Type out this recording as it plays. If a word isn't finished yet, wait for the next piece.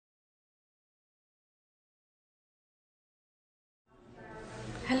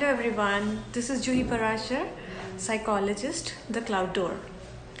Hello everyone, this is Juhi Parashar, psychologist, The Cloud Door.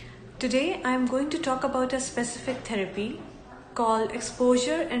 Today I am going to talk about a specific therapy called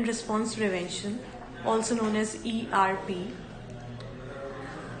exposure and response prevention, also known as ERP.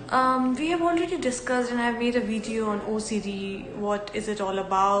 We have already discussed and I have made a video on OCD, what is it all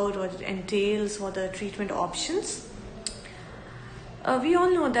about, what it entails, what are the treatment options. We all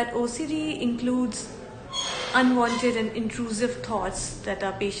know that OCD includes unwanted and intrusive thoughts that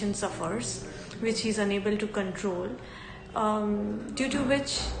our patient suffers, which he is unable to control, due to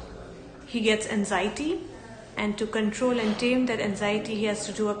which he gets anxiety, and to control and tame that anxiety he has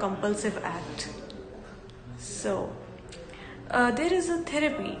to do a compulsive act. So there is a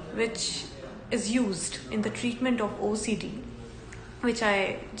therapy which is used in the treatment of OCD, which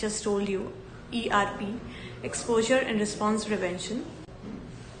I just told you, ERP, exposure and response prevention.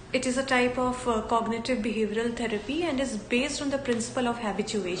 It is a type of cognitive behavioral therapy and is based on the principle of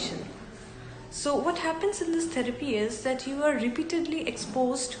habituation. So what happens in this therapy is that you are repeatedly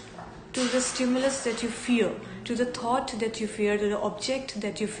exposed to the stimulus that you fear, to the thought that you fear, to the object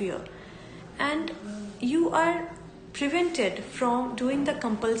that you fear. And you are prevented from doing the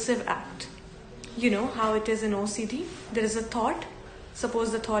compulsive act. You know how it is in OCD. There is a thought.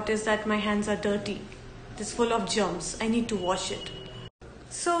 Suppose the thought is that my hands are dirty. It is full of germs. I need to wash it.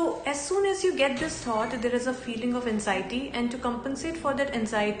 So as soon as you get this thought, there is a feeling of anxiety, and to compensate for that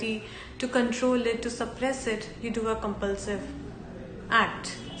anxiety, to control it, to suppress it, you do a compulsive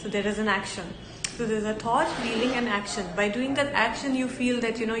act. So there is an action. So there is a thought, feeling and action. By doing that action, you feel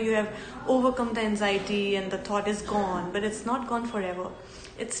that you have overcome the anxiety and the thought is gone, but it's not gone forever.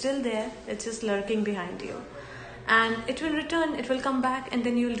 It's still there. It's just lurking behind you. And it will return, it will come back, and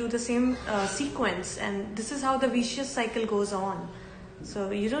then you will do the same sequence. And this is how the vicious cycle goes on.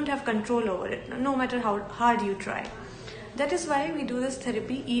 So you don't have control over it, no matter how hard you try. That is why we do this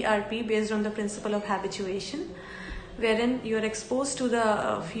therapy, ERP, based on the principle of habituation, wherein you are exposed to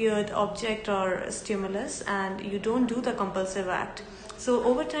the feared object or stimulus and you don't do the compulsive act. So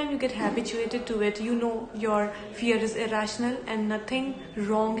over time you get habituated to it. You know your fear is irrational and nothing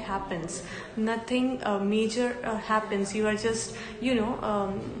wrong happens. Nothing major happens. You are just,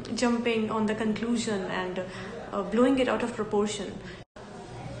 jumping on the conclusion and blowing it out of proportion.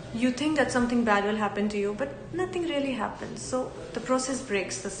 You think that something bad will happen to you, but nothing really happens. So the process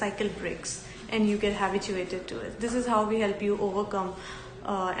breaks, the cycle breaks, and you get habituated to it. This is how we help you overcome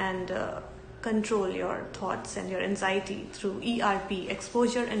and control your thoughts and your anxiety through ERP,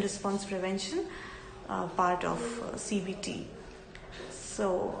 exposure and response prevention, part of CBT.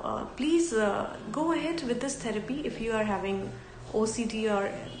 So please go ahead with this therapy if you are having OCD, or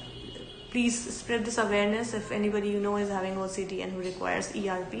please spread this awareness if anybody you know is having OCD and who requires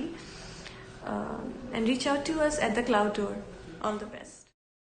ERP. And reach out to us at the Cloud Door. All the best.